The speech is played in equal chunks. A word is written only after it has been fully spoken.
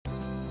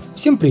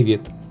Всем привет!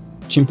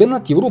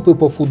 Чемпионат Европы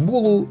по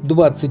футболу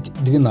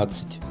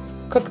 2012.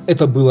 Как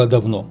это было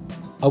давно,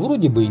 а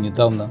вроде бы и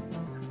недавно.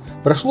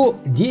 Прошло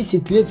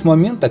 10 лет с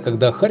момента,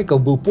 когда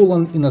Харьков был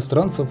полон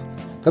иностранцев,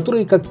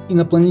 которые как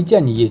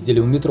инопланетяне ездили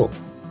в метро,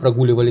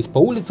 прогуливались по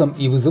улицам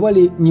и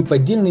вызывали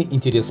неподдельный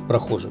интерес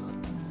прохожих.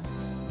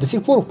 До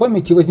сих пор в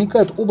памяти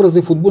возникают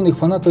образы футбольных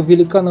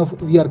фанатов-великанов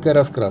в яркой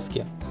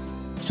раскраске.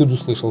 Всюду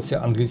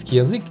слышался английский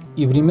язык,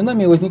 и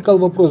временами возникал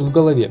вопрос в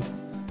голове: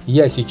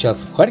 я сейчас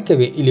в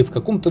Харькове или в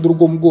каком-то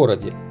другом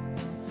городе?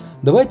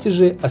 Давайте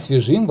же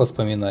освежим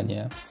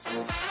воспоминания.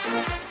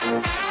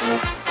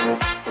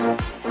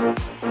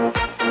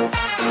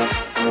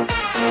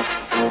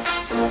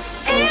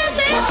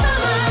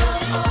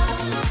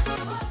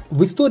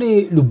 В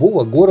истории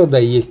любого города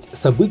есть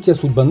события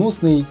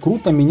судьбоносные,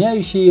 круто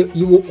меняющие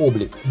его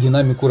облик,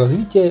 динамику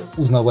развития,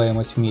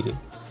 узнаваемость в мире.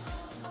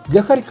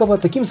 Для Харькова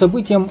таким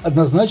событием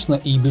однозначно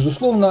и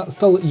безусловно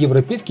стал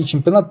европейский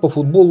чемпионат по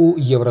футболу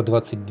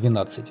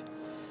Евро-2012.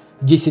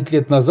 10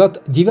 лет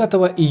назад,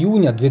 9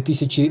 июня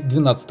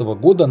 2012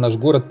 года, наш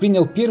город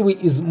принял первый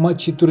из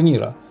матчей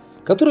турнира,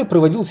 который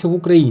проводился в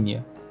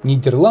Украине –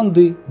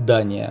 Нидерланды,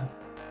 Дания.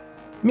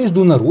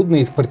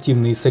 Международные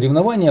спортивные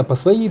соревнования по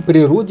своей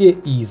природе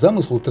и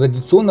замыслу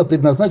традиционно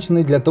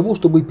предназначены для того,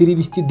 чтобы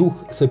перевести дух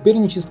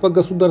соперничества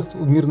государств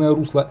в мирное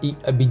русло и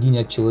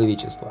объединять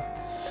человечество.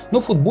 Но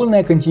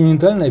футбольное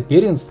континентальное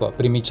первенство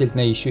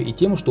примечательно еще и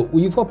тем, что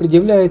УЕФА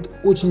предъявляет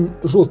очень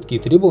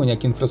жесткие требования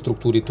к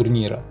инфраструктуре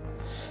турнира.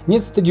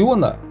 Нет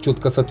стадиона,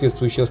 четко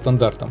соответствующего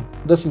стандартам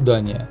 – до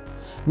свидания.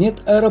 Нет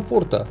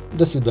аэропорта –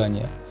 до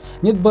свидания.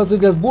 Нет базы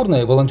для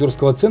сборной,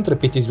 волонтерского центра,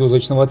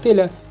 пятизвездочного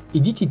отеля –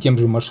 идите тем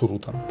же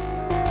маршрутом.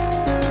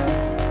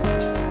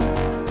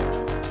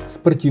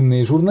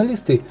 Спортивные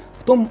журналисты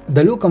в том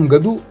далеком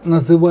году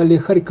называли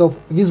Харьков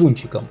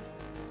везунчиком,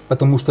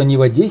 потому что ни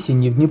в Одессе,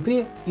 ни в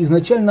Днепре,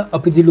 изначально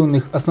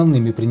определенных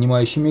основными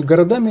принимающими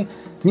городами,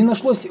 не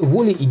нашлось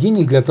воли и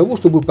денег для того,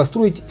 чтобы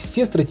построить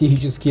все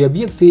стратегические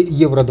объекты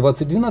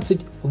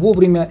Евро-2012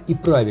 вовремя и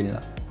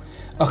правильно.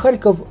 А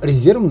Харьков –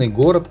 резервный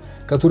город,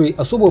 который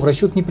особо в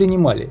расчет не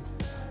принимали,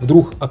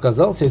 вдруг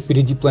оказался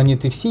впереди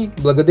планеты всей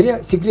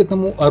благодаря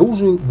секретному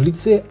оружию в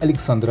лице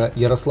Александра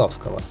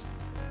Ярославского.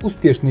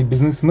 Успешный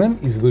бизнесмен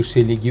из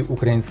высшей лиги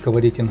украинского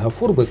рейтинга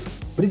Forbes,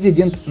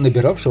 президент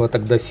набиравшего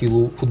тогда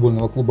силу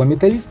футбольного клуба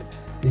 «Металлист»,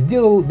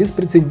 сделал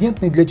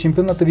беспрецедентный для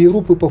чемпионата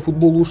Европы по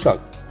футболу шаг.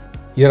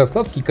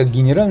 Ярославский, как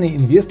генеральный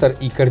инвестор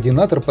и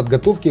координатор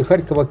подготовки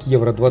Харькова к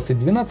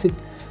Евро-2012,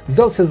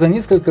 взялся за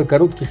несколько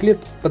коротких лет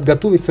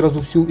подготовить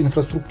сразу всю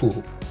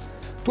инфраструктуру.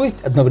 То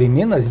есть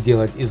одновременно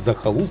сделать из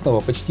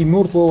захолустного, почти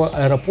мертвого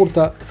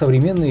аэропорта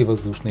современные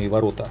воздушные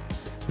ворота,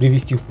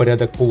 привести в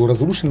порядок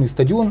полуразрушенный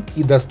стадион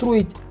и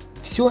достроить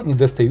все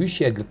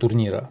недостающее для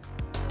турнира.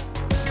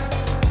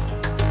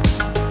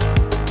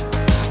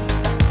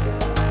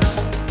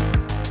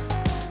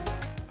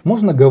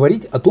 Можно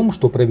говорить о том,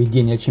 что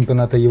проведение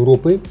чемпионата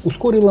Европы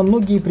ускорило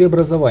многие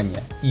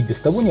преобразования, и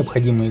без того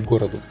необходимые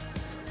городу.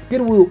 В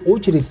первую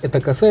очередь это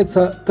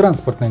касается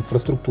транспортной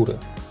инфраструктуры,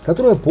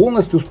 которая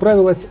полностью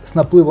справилась с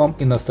наплывом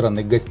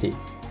иностранных гостей.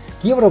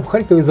 К Евро в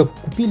Харькове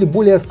закупили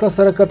более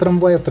 140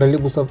 трамваев,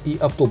 троллейбусов и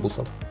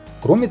автобусов.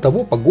 Кроме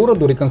того, по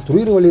городу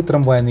реконструировали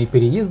трамвайные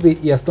переезды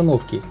и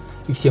остановки,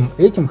 и всем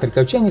этим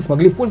харьковчане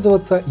смогли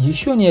пользоваться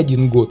еще не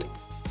один год.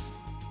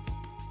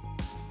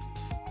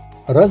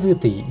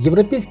 Развитый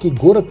европейский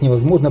город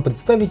невозможно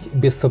представить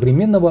без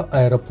современного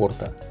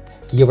аэропорта.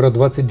 К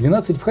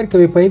Евро-2012 в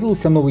Харькове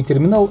появился новый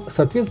терминал,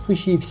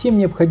 соответствующий всем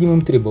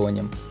необходимым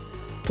требованиям.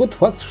 Тот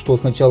факт, что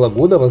с начала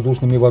года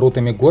воздушными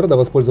воротами города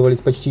воспользовались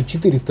почти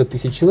 400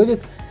 тысяч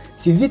человек,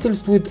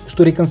 свидетельствует,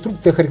 что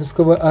реконструкция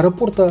Харьковского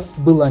аэропорта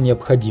была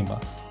необходима.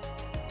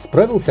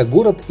 Справился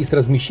город и с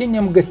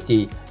размещением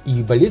гостей,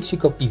 и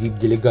болельщиков, и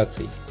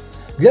вип-делегаций.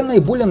 Для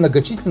наиболее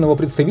многочисленного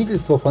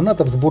представительства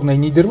фанатов сборной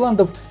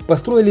Нидерландов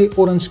построили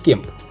Оранж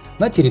Кемп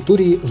на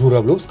территории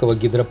Журавлевского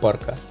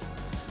гидропарка.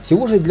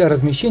 Всего же для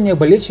размещения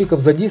болельщиков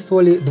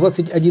задействовали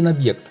 21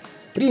 объект,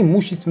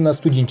 преимущественно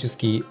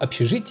студенческие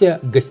общежития,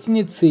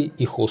 гостиницы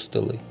и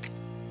хостелы.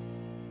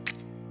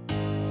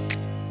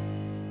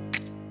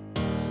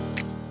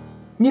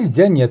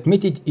 Нельзя не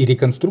отметить и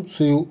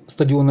реконструкцию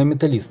стадиона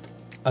 «Металлист»,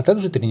 а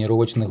также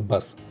тренировочных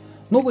баз.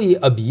 Новые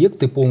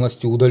объекты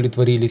полностью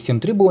удовлетворили всем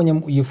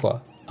требованиям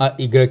УЕФА, а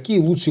игроки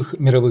лучших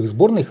мировых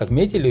сборных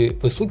отметили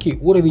высокий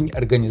уровень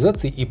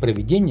организации и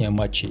проведения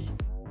матчей.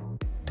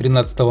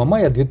 13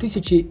 мая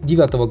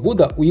 2009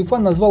 года УЕФА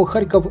назвал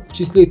Харьков в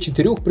числе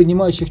 4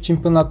 принимающих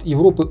чемпионат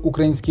Европы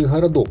украинских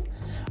городов,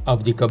 а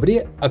в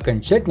декабре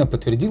окончательно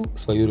подтвердил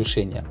свое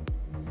решение.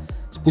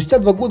 Спустя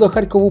 2 года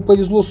Харькову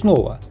повезло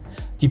снова.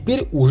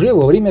 Теперь уже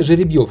во время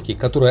жеребьевки,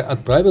 которая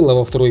отправила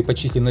во второй по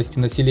численности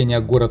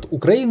населения город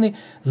Украины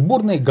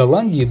сборные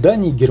Голландии,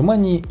 Дании,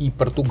 Германии и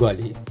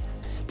Португалии.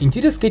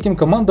 Интерес к этим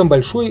командам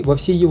большой во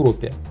всей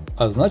Европе,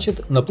 а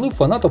значит, наплыв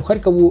фанатов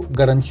Харькову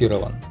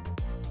гарантирован.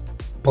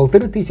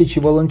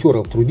 1500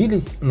 волонтеров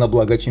трудились на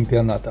благо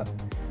чемпионата.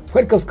 В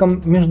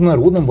Харьковском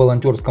международном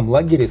волонтерском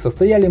лагере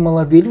состояли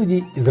молодые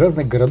люди из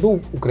разных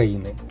городов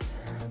Украины.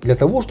 Для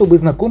того, чтобы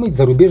знакомить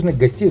зарубежных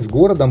гостей с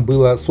городом,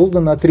 было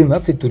создано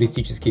 13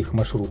 туристических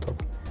маршрутов.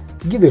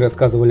 Гиды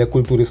рассказывали о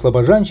культуре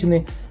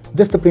слобожанщины,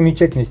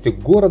 достопримечательностях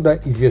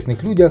города,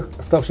 известных людях,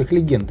 ставших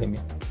легендами.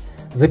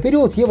 За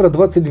период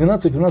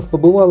Евро-2012 у нас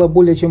побывало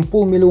более чем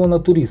 500 000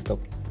 туристов.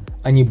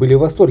 Они были в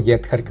восторге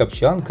от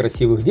харьковчан,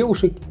 красивых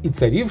девушек и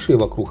царившей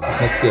вокруг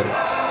атмосферы.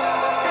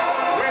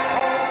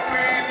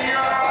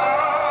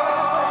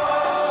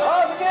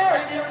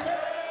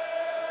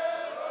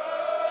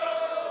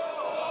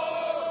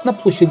 На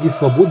площади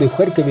Свободы в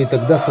Харькове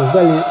тогда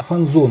создали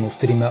фан-зону с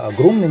 3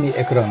 огромными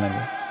экранами.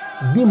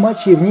 В дни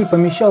матчей в ней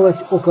помещалось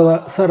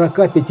около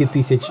 45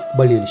 000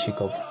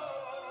 болельщиков.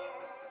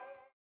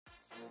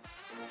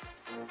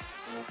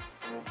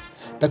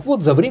 Так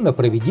вот, за время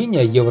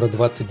проведения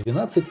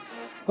Евро-2012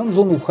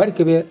 фан-зону в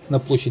Харькове на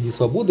площади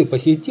Свободы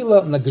посетила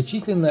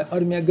многочисленная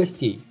армия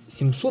гостей –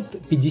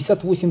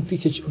 758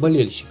 000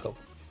 болельщиков.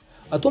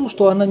 О том,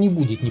 что она не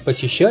будет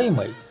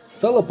непосещаемой,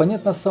 стало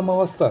понятно с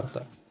самого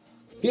старта.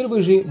 В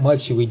первый же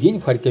матчевый день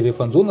в Харькове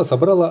фан-зона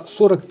собрала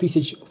 40 000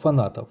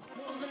 фанатов.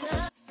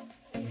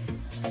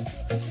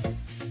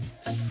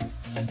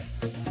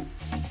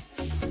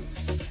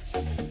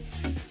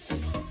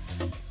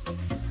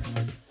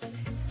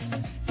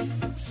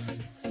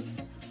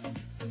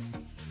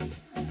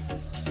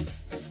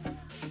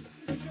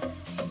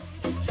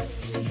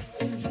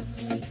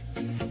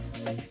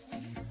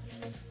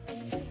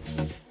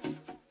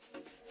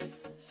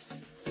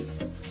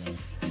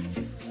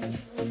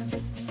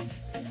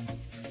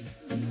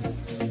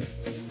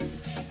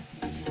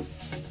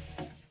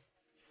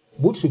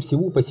 Больше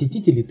всего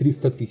посетителей,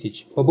 300 000,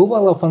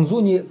 побывало в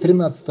фан-зоне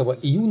 13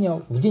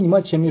 июня в день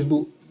матча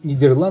между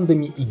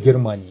Нидерландами и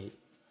Германией.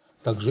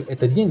 Также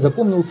этот день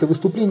запомнился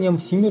выступлением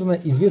всемирно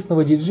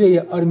известного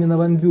диджея Армина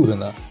ван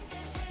Бюрена.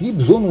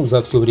 Вип-зону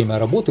за все время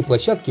работы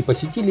площадки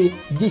посетили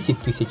 10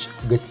 000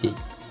 гостей.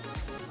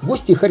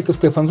 Гости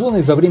харьковской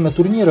фан-зоны за время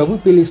турнира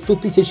выпили 100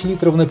 000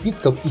 литров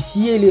напитков и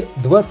съели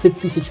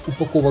 20 000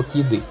 упаковок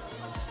еды.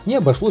 Не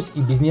обошлось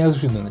и без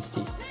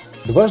неожиданностей.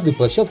 Дважды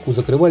площадку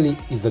закрывали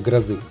из-за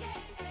грозы.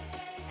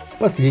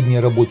 Последний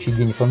рабочий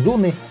день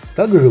фан-зоны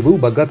также был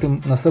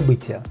богатым на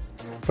события.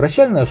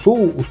 Прощальное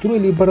шоу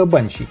устроили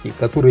барабанщики,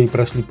 которые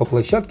прошли по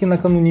площадке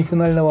накануне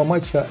финального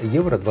матча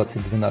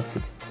Евро-2012.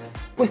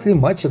 После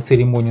матча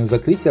церемонию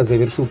закрытия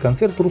завершил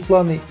концерт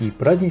Русланы и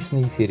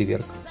праздничный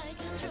фейерверк.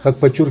 Как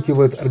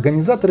подчеркивают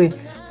организаторы,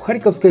 в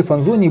харьковской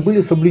фан-зоне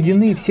были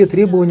соблюдены все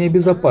требования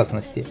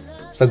безопасности.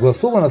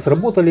 Согласованно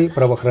сработали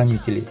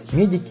правоохранители,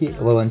 медики,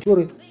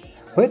 волонтеры,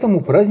 поэтому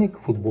праздник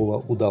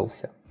футбола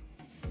удался.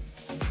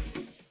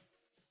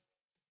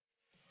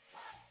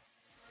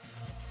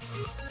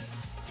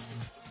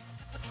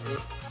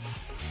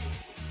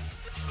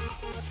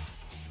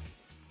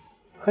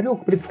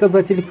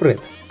 Хорек-предсказатель Фред,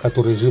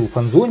 который жил в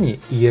фан-зоне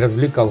и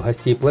развлекал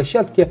гостей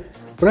площадки,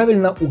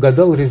 правильно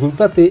угадал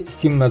результаты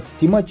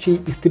 17 матчей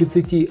из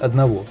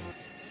 31.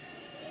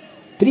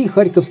 3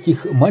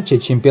 харьковских матча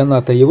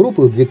чемпионата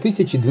Европы в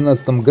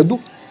 2012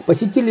 году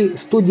посетили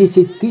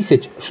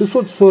 110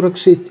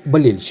 646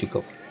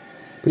 болельщиков.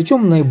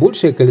 Причем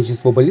наибольшее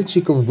количество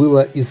болельщиков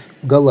было из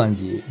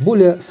Голландии –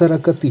 более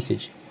 40 000,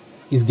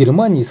 из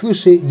Германии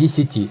свыше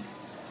 10,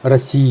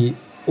 России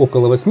 –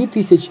 около 8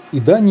 000 и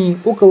Дании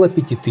около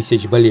 5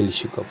 000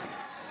 болельщиков.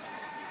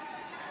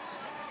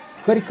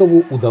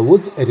 Харькову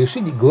удалось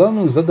решить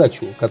главную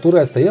задачу,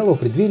 которая стояла в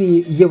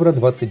преддверии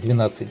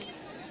Евро-2012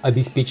 –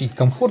 обеспечить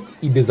комфорт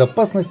и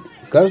безопасность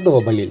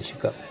каждого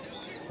болельщика.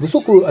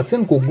 Высокую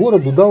оценку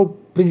городу дал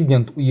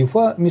президент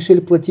УЕФА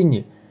Мишель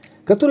Платини,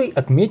 который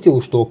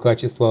отметил, что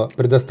качество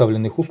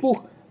предоставленных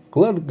услуг,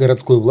 вклад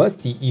городской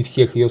власти и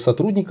всех ее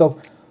сотрудников,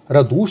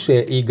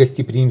 радушие и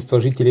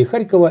гостеприимство жителей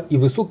Харькова и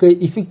высокая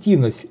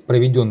эффективность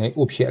проведенной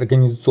общей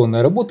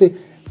организационной работы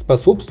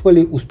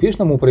способствовали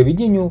успешному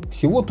проведению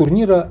всего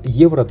турнира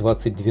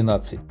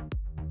Евро-2012.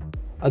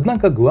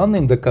 Однако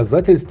главным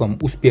доказательством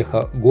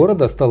успеха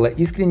города стала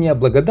искренняя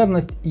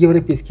благодарность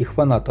европейских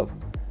фанатов,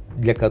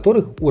 для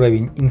которых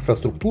уровень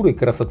инфраструктуры,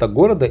 красота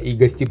города и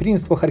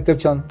гостеприимство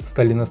харьковчан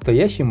стали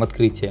настоящим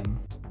открытием.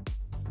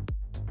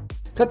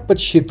 Как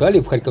подсчитали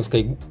в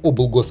Харьковской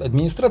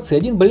облгосадминистрации,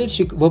 один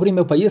болельщик во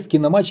время поездки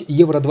на матч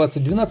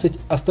Евро-2012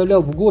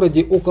 оставлял в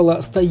городе около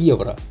 100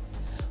 евро.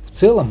 В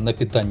целом на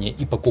питание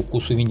и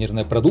покупку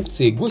сувенирной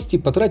продукции гости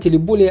потратили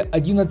более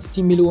 11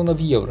 миллионов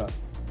евро.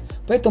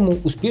 Поэтому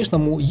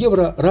успешному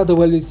Евро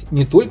радовались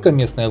не только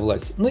местная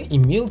власть, но и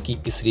мелкий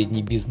и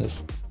средний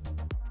бизнес.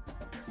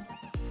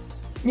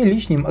 Не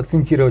лишним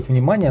акцентировать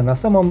внимание на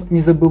самом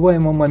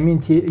незабываемом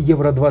моменте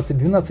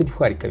Евро-2012 в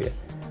Харькове,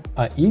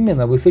 а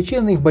именно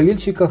высоченных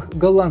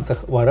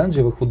болельщиках-голландцах в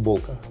оранжевых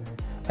футболках.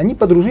 Они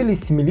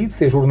подружились с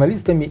милицией,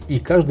 журналистами, и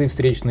каждый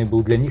встречный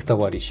был для них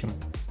товарищем.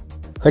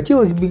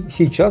 Хотелось бы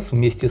сейчас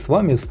вместе с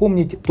вами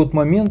вспомнить тот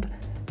момент,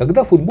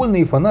 когда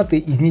футбольные фанаты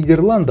из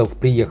Нидерландов,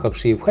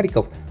 приехавшие в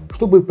Харьков,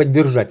 чтобы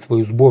поддержать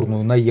свою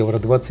сборную на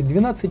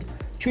Евро-2012,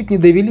 чуть не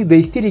довели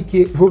до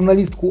истерики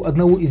журналистку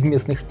одного из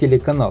местных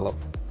телеканалов.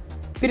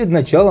 Перед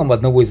началом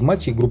одного из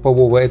матчей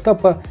группового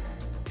этапа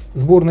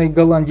сборной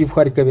Голландии в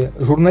Харькове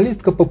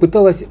журналистка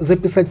попыталась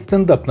записать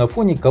стендап на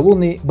фоне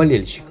колонны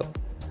болельщиков.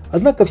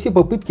 Однако все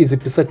попытки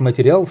записать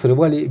материал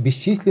срывали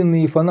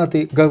бесчисленные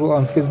фанаты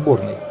голландской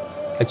сборной,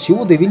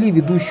 отчего довели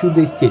ведущую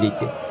до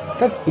истерики,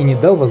 так и не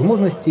дал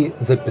возможности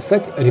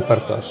записать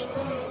репортаж.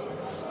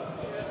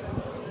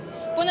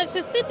 Понад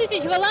 6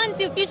 тисяч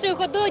голландців пішою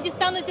ходою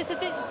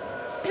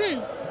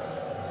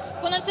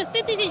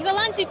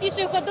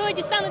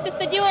дістануться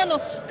стадіону.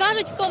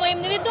 Кажуть, втома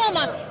їм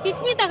невідома.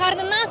 Пісні та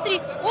гарний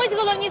настрій – ось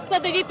головні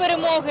складові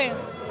перемоги.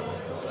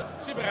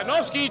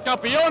 Supernovski,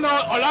 Tapiano,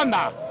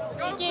 Hollanda.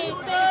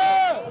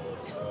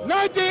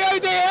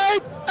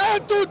 1988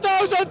 and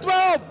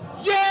 2012.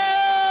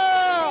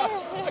 Yeah!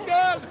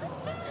 Again.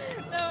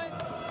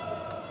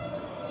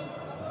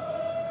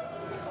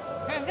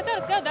 Готов,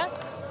 все, да?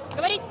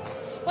 Говорить.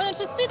 Понад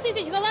 6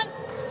 тисяч голландців.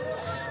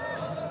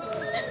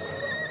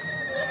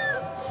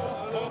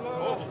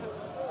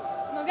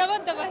 Ну, говори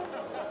давай.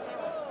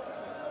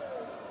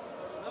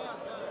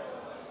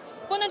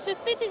 Понад 6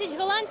 тисяч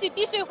голландців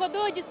пішою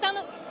ходою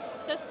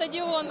дістануться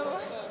стадіону.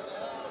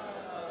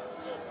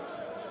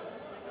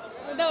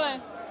 Ну,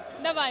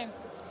 давай.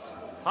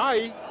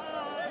 Hi.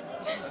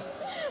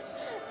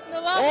 Ну,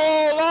 ладно.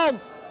 Holland.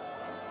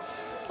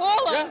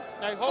 Holland.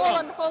 Yeah?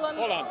 Holland. Holland.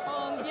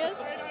 Yes.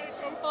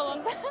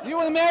 Holland. You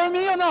want to marry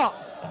me or not?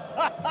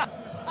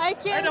 I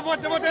can't dat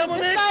wordt helemaal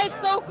niks. decide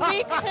so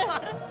quick.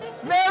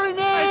 Marry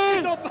me!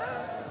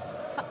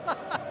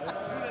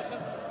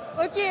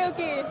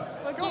 Окей.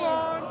 Come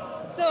on.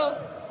 So,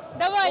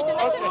 давайте,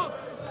 начнем.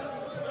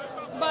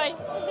 Бай.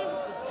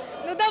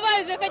 Ну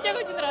давай же, хотя бы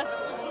один раз.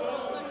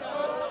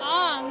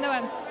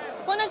 Давай.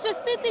 Понад 6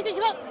 тысяч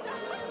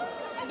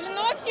Блин,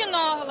 ну вообще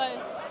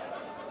наглость.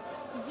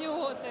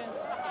 Идиоты.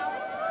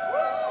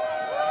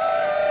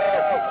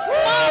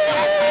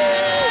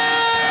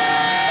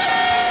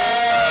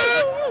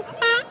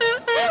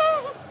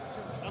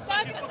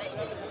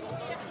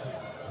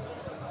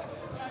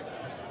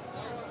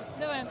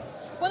 Давай.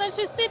 Понад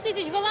 6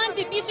 тисяч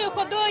голландців пішою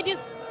ходою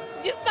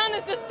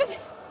дістануться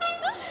стадіону.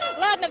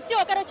 Ладно, все,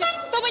 короче,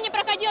 кто бы не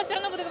проходил, все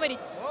равно буду говорить.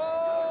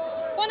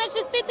 Понад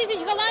 6 тисяч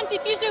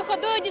голландців пішою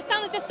ходою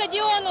дістануться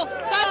стадіону.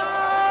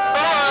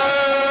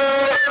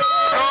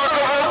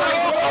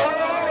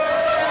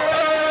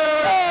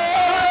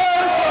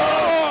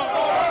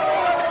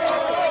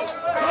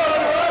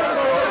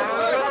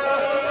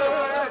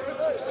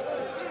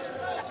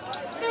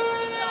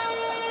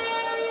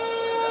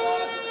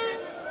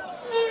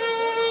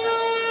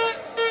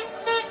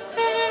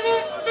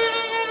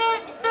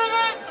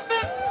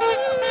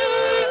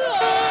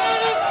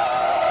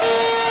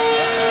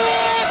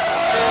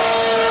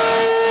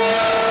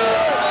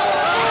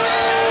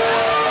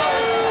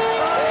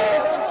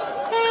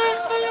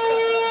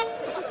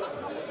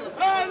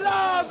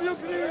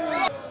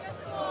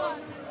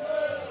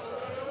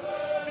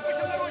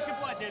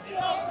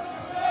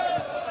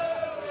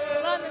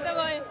 Ладно,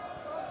 давай.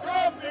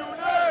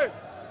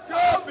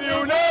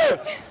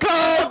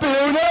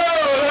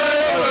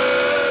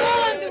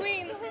 Holland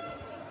win.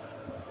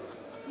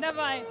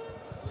 Давай.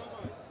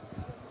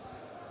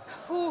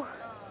 Фух.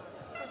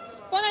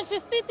 Понад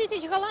 6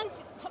 тисяч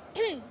голландців.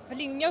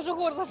 Блін, у мене вже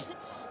горло.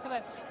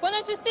 Давай.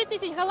 Понад 6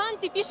 тисяч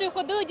голландців пішою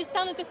ходою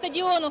дістануться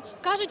стадіону.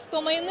 Кажуть,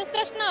 втома їм не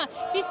страшна.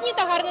 Пісні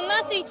та гарний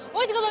настрій –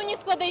 ось головні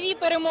складові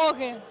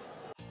перемоги.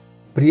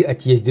 При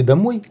отъезде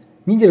домой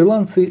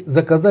нидерландцы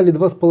заказали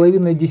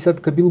 2,5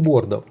 десятка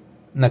билбордов,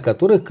 на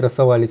которых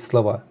красовались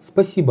слова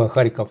 «Спасибо,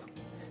 Харьков».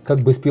 Как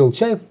бы спел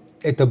Чаев,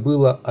 это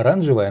было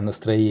оранжевое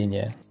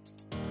настроение.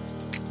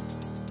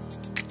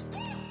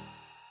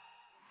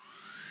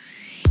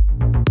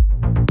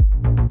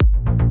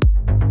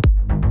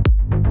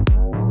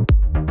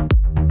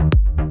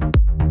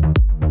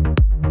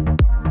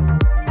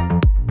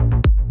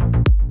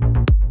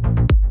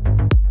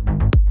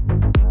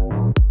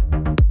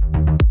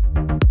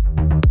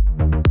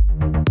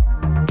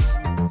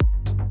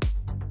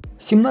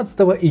 С 17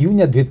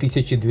 июня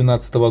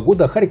 2012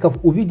 года Харьков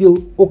увидел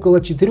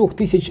около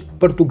 4000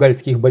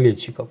 португальских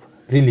болельщиков,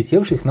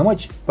 прилетевших на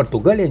матч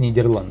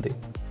Португалия-Нидерланды.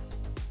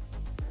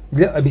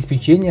 Для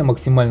обеспечения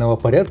максимального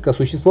порядка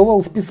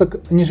существовал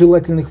список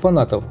нежелательных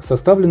фанатов,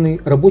 составленный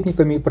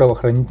работниками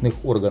правоохранительных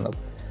органов.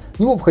 В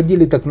него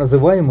входили так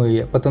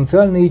называемые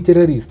потенциальные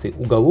террористы,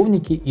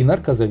 уголовники и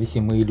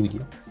наркозависимые люди.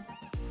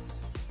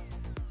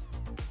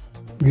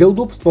 Для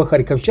удобства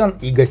харьковчан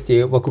и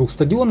гостей вокруг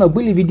стадиона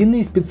были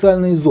введены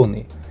специальные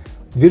зоны,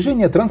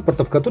 движение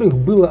транспорта в которых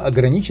было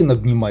ограничено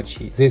в дни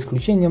матчей, за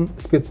исключением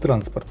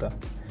спецтранспорта.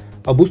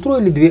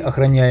 Обустроили 2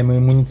 охраняемые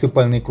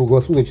муниципальные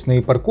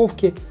круглосуточные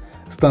парковки,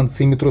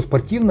 станции метро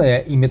 «Спортивная»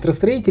 и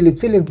метростроители в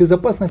целях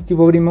безопасности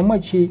во время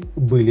матчей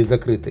были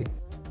закрыты.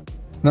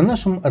 На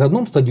нашем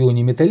родном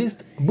стадионе «Металлист»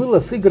 было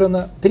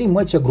сыграно 3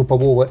 матча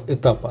группового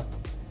этапа.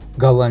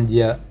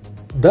 Голландия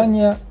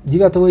Дания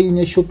 9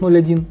 июня счет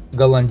 0-1,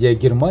 Голландия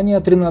Германия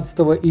 13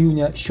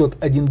 июня счет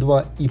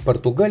 1-2 и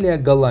Португалия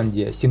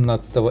Голландия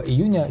 17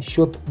 июня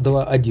счет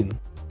 2-1.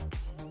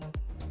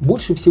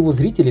 Больше всего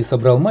зрителей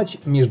собрал матч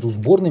между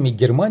сборными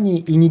Германии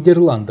и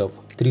Нидерландов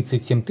 –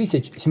 37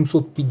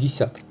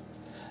 750.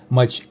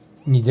 Матч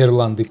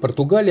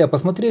Нидерланды-Португалия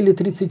посмотрели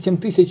 37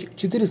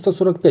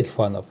 445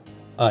 фанов,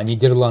 а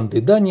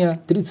Нидерланды-Дания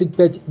 –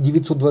 35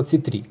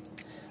 923.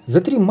 За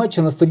 3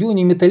 матча на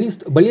стадионе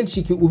 «Металлист»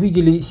 болельщики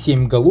увидели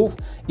 7 голов,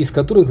 из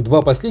которых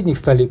 2 последних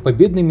стали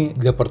победными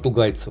для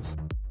португальцев.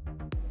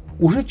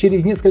 Уже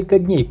через несколько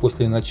дней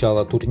после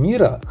начала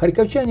турнира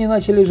харьковчане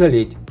начали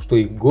жалеть, что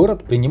их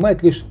город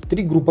принимает лишь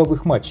 3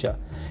 групповых матча,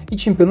 и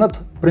чемпионат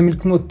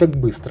промелькнет так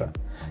быстро.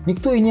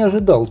 Никто и не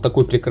ожидал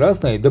такой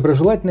прекрасной,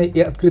 доброжелательной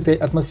и открытой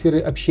атмосферы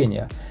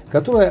общения,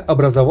 которая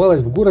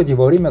образовалась в городе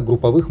во время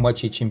групповых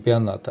матчей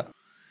чемпионата.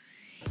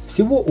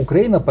 Всего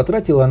Украина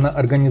потратила на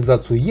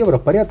организацию Евро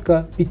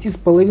порядка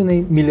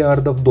 $5,5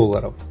 миллиардов.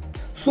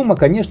 Сумма,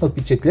 конечно,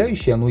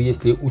 впечатляющая, но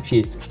если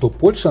учесть, что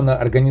Польша на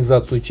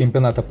организацию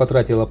чемпионата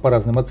потратила по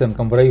разным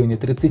оценкам в районе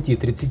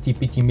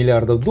 30-35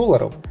 миллиардов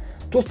долларов,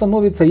 то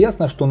становится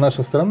ясно, что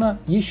наша страна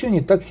еще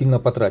не так сильно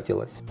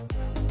потратилась.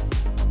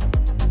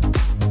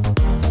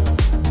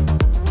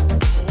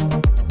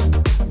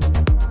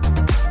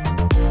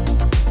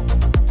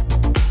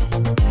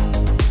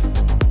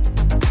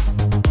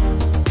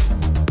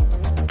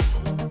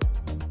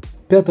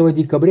 «5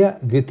 декабря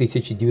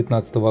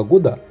 2019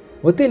 года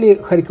в отеле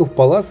 «Харьков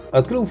Палас»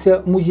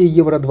 открылся музей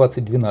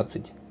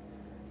Евро-2012.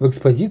 В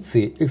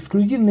экспозиции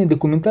эксклюзивные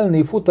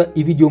документальные фото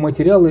и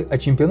видеоматериалы о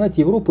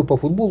чемпионате Европы по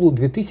футболу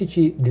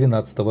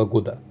 2012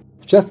 года.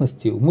 В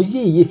частности, в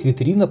музее есть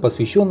витрина,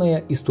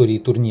 посвященная истории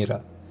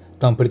турнира.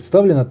 Там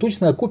представлена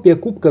точная копия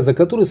кубка, за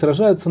который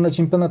сражаются на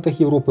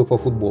чемпионатах Европы по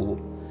футболу.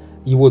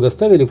 Его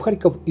доставили в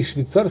Харьков из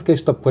швейцарской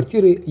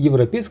штаб-квартиры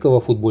Европейского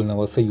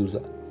футбольного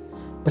союза.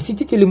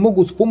 Посетители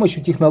могут с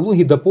помощью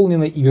технологий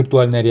дополненной и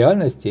виртуальной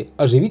реальности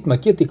оживить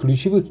макеты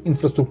ключевых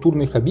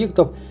инфраструктурных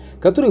объектов,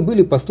 которые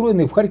были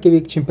построены в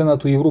Харькове к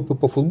чемпионату Европы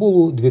по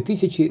футболу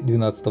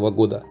 2012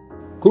 года.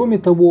 Кроме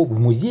того, в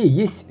музее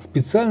есть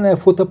специальная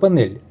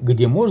фотопанель,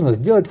 где можно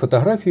сделать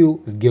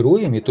фотографию с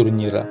героями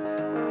турнира.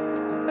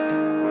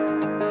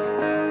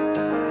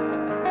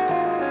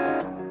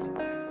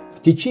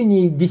 В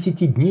течение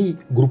 10 дней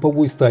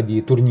групповой стадии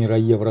турнира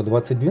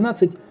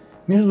Евро-2012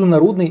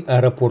 международный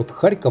аэропорт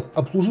Харьков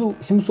обслужил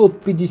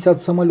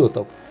 750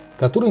 самолетов,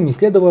 которыми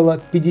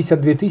следовало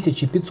 52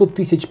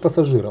 500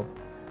 пассажиров.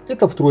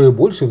 Это втрое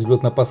больше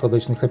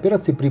взлетно-посадочных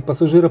операций при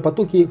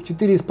пассажиропотоке в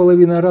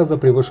 4,5 раза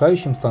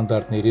превышающем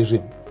стандартный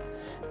режим.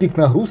 Пик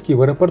нагрузки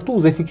в аэропорту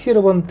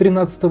зафиксирован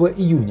 13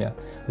 июня,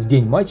 в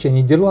день матча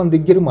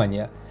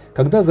Нидерланды-Германия,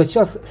 когда за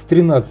час с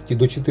 13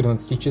 до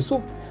 14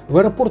 часов в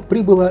аэропорт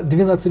прибыло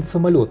 12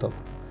 самолетов.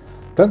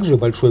 Также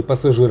большой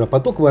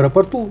пассажиропоток в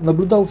аэропорту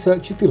наблюдался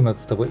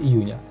 14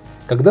 июня,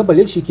 когда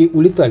болельщики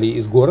улетали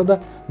из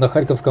города, на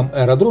Харьковском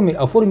аэродроме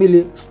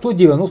оформили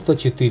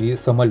 194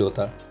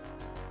 самолета.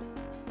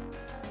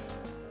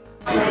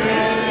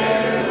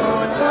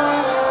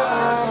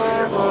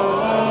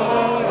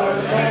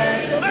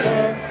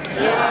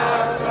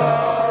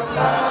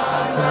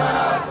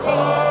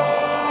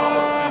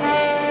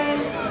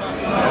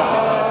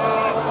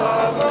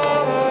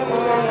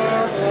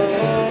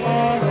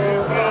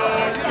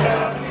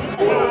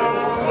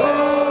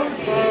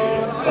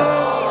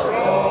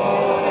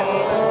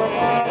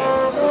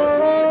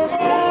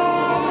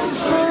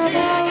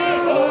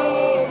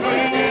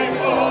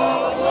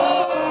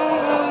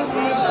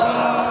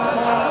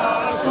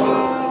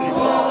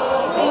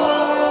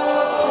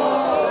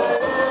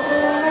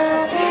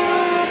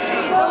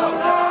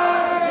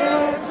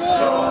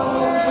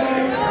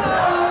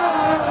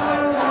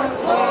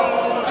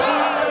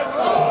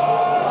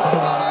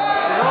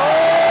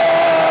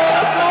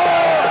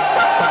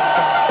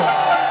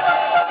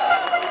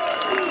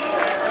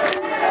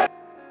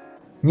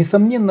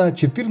 Несомненно,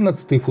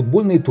 14-й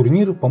футбольный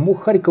турнир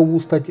помог Харькову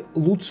стать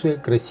лучше,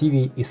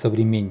 красивее и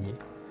современнее.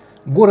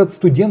 Город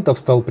студентов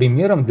стал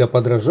примером для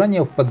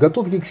подражания в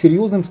подготовке к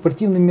серьезным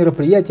спортивным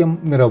мероприятиям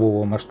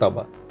мирового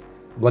масштаба.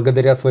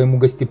 Благодаря своему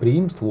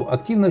гостеприимству,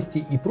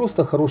 активности и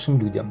просто хорошим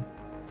людям.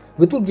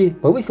 В итоге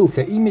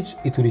повысился имидж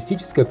и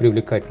туристическая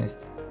привлекательность.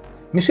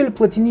 Мишель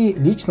Платини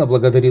лично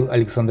благодарил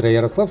Александра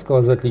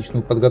Ярославского за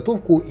отличную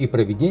подготовку и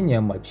проведение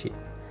матчей.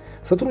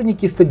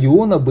 Сотрудники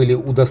стадиона были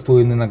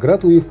удостоены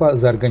наград УЕФА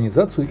за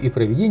организацию и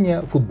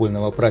проведение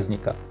футбольного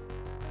праздника.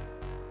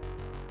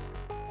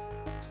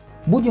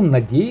 Будем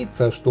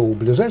надеяться, что в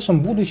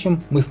ближайшем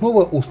будущем мы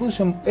снова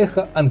услышим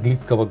эхо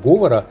английского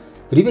говора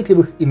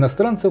приветливых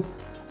иностранцев,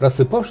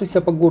 рассыпавшихся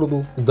по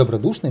городу с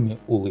добродушными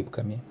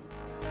улыбками.